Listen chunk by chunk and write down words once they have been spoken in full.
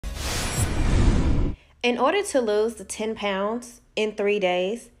In order to lose the 10 pounds in 3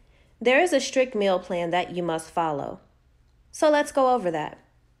 days, there is a strict meal plan that you must follow. So let's go over that.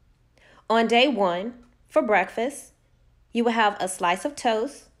 On day 1, for breakfast, you will have a slice of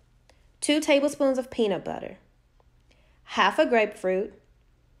toast, 2 tablespoons of peanut butter, half a grapefruit,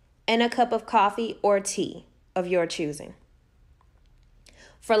 and a cup of coffee or tea of your choosing.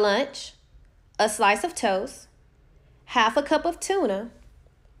 For lunch, a slice of toast, half a cup of tuna,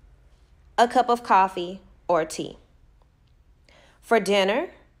 a cup of coffee or tea. For dinner,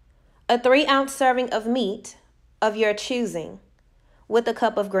 a 3-ounce serving of meat of your choosing with a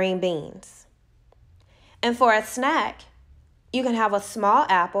cup of green beans. And for a snack, you can have a small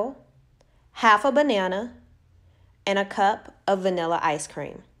apple, half a banana, and a cup of vanilla ice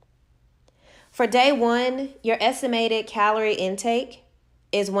cream. For day 1, your estimated calorie intake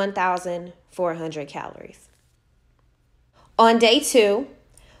is 1,400 calories. On day 2,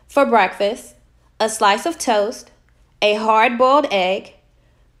 for breakfast, a slice of toast, a hard-boiled egg,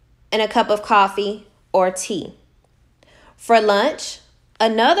 and a cup of coffee or tea. For lunch,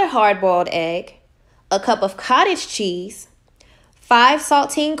 another hard-boiled egg, a cup of cottage cheese, 5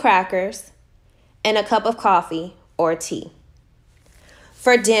 saltine crackers, and a cup of coffee or tea.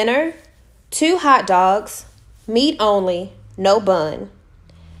 For dinner, 2 hot dogs, meat only, no bun,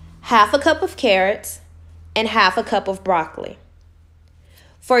 half a cup of carrots, and half a cup of broccoli.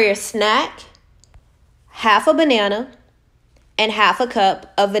 For your snack, half a banana and half a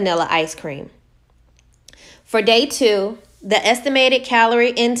cup of vanilla ice cream. For day 2, the estimated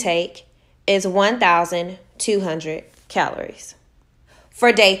calorie intake is 1,200 calories.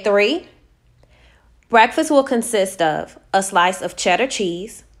 For day 3, breakfast will consist of a slice of cheddar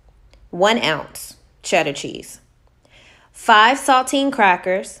cheese, 1 ounce cheddar cheese, 5 saltine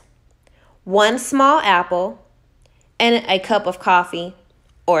crackers, 1 small apple, and a cup of coffee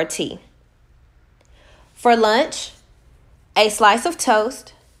or tea. For lunch, a slice of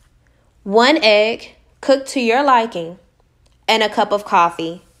toast, 1 egg cooked to your liking, and a cup of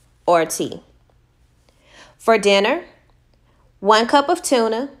coffee or tea. For dinner, 1 cup of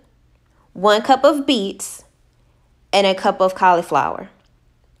tuna, 1 cup of beets, and a cup of cauliflower.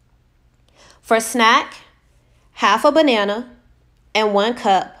 For snack, half a banana and 1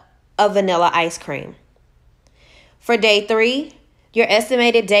 cup of vanilla ice cream. For day 3, your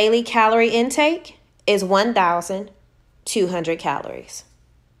estimated daily calorie intake is 1,200 calories.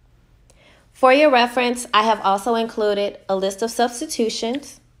 For your reference, I have also included a list of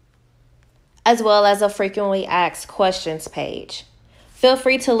substitutions as well as a frequently asked questions page. Feel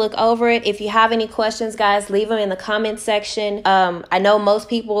free to look over it. If you have any questions, guys, leave them in the comment section. I know most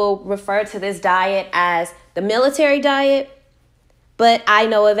people refer to this diet as the military diet, but I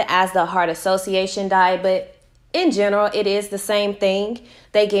know of it as the Heart Association diet. But in general, it is the same thing.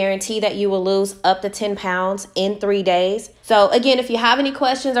 They guarantee that you will lose up to 10 pounds in 3 days. So again, if you have any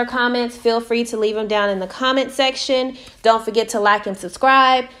questions or comments, feel free to leave them down in the comment section. Don't forget to like and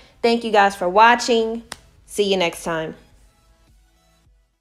subscribe. Thank you guys for watching. See you next time.